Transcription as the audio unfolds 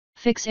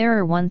Fix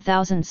error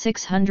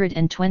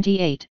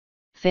 1628,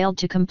 failed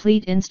to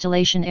complete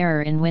installation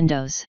error in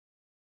Windows.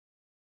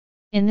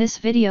 In this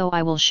video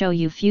I will show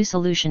you few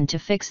solution to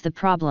fix the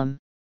problem.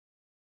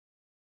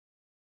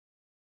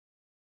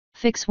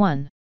 Fix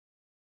 1.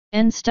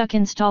 End stuck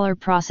installer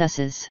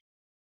processes.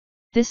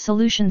 This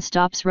solution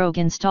stops rogue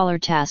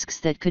installer tasks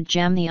that could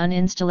jam the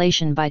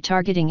uninstallation by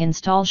targeting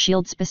install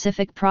shield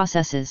specific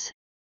processes.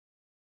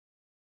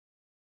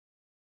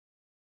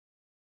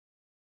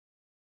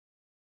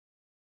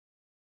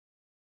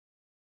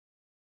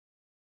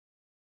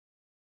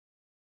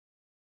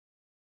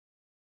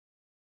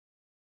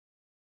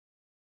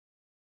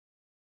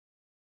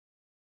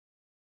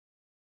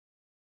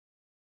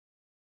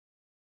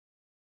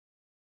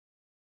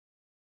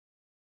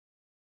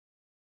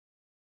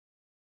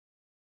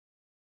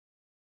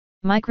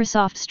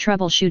 Microsoft's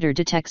troubleshooter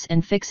detects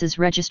and fixes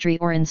registry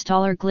or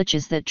installer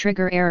glitches that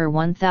trigger error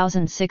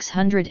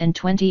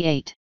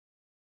 1628.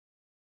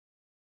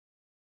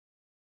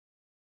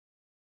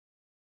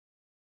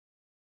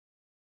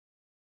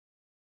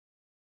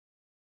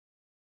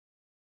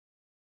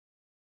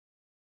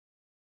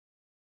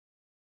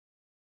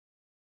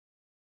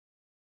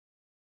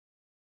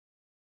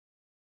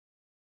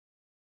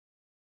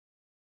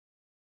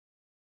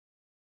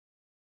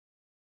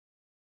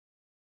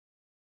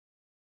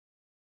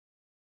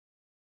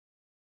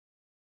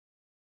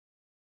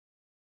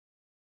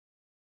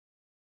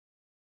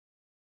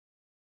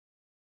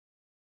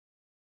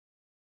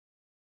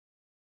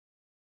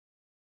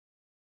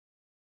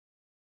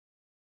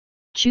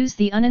 Choose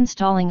the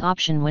uninstalling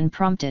option when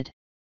prompted.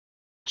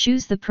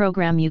 Choose the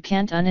program you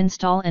can't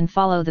uninstall and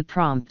follow the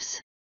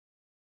prompts.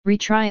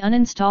 Retry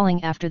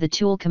uninstalling after the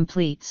tool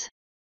completes.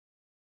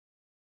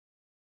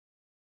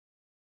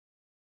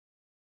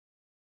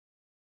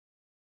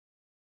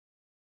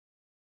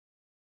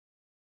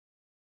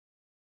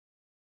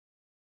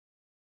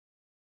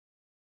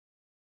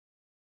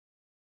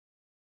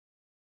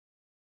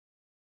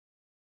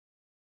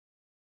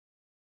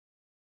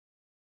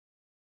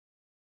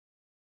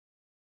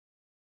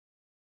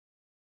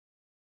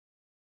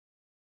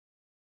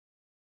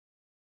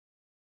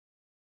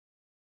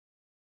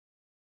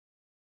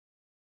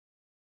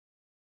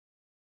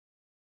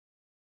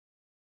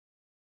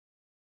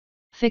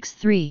 Fix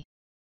 3.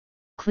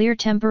 Clear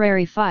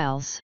temporary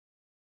files.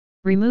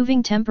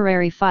 Removing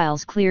temporary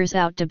files clears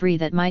out debris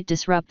that might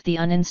disrupt the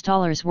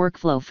uninstaller's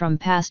workflow from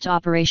past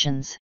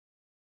operations.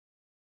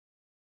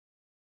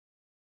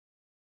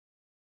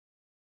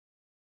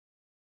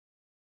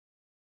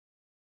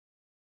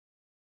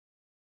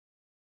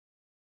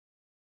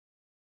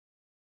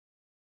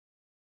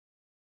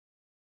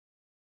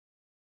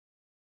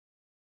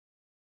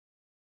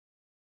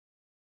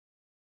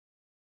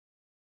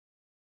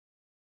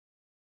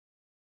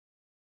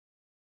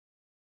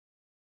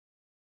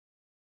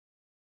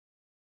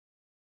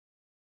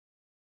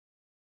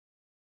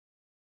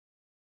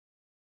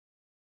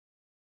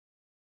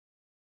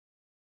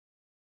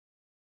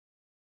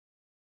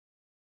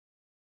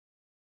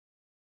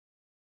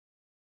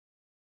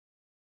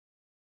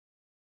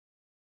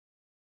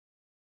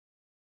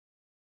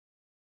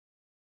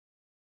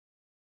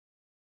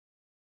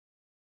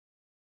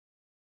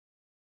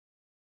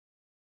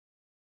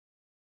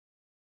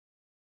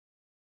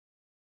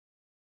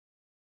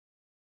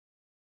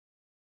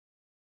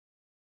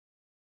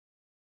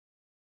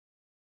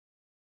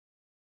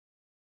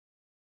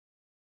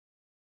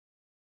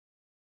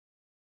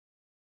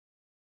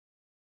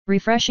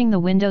 Refreshing the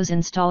Windows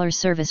installer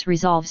service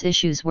resolves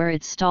issues where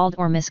it's stalled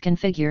or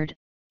misconfigured,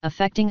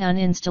 affecting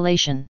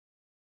uninstallation.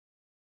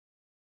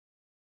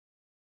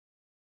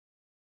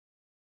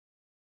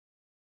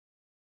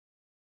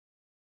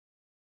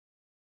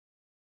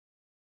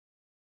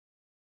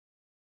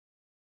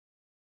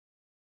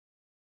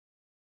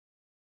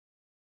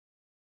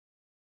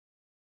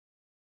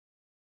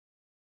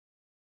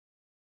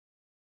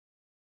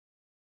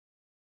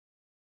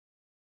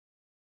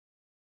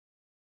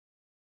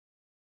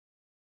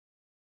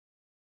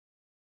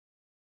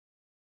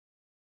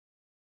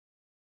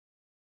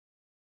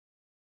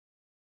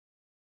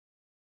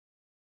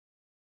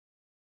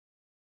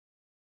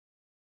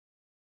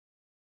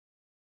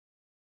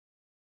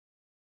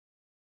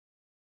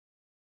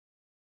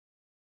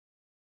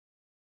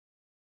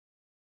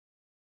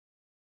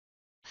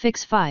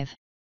 Fix 5.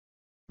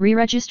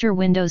 Re-register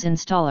Windows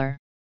installer.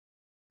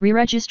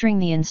 Re-registering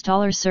the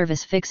installer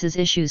service fixes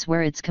issues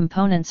where its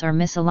components are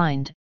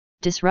misaligned,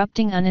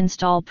 disrupting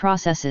uninstall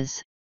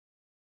processes.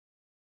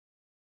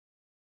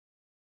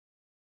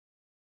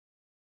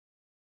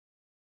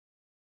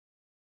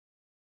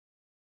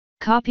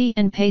 Copy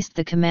and paste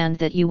the command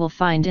that you will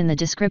find in the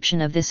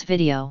description of this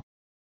video.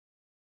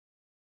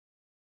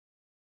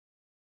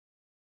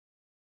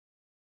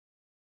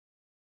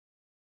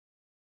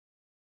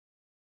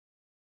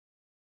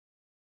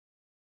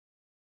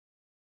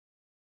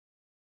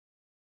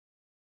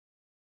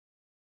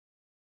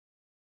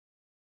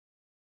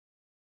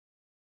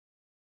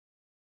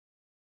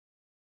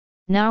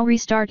 Now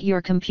restart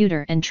your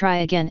computer and try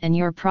again and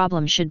your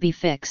problem should be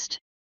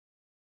fixed.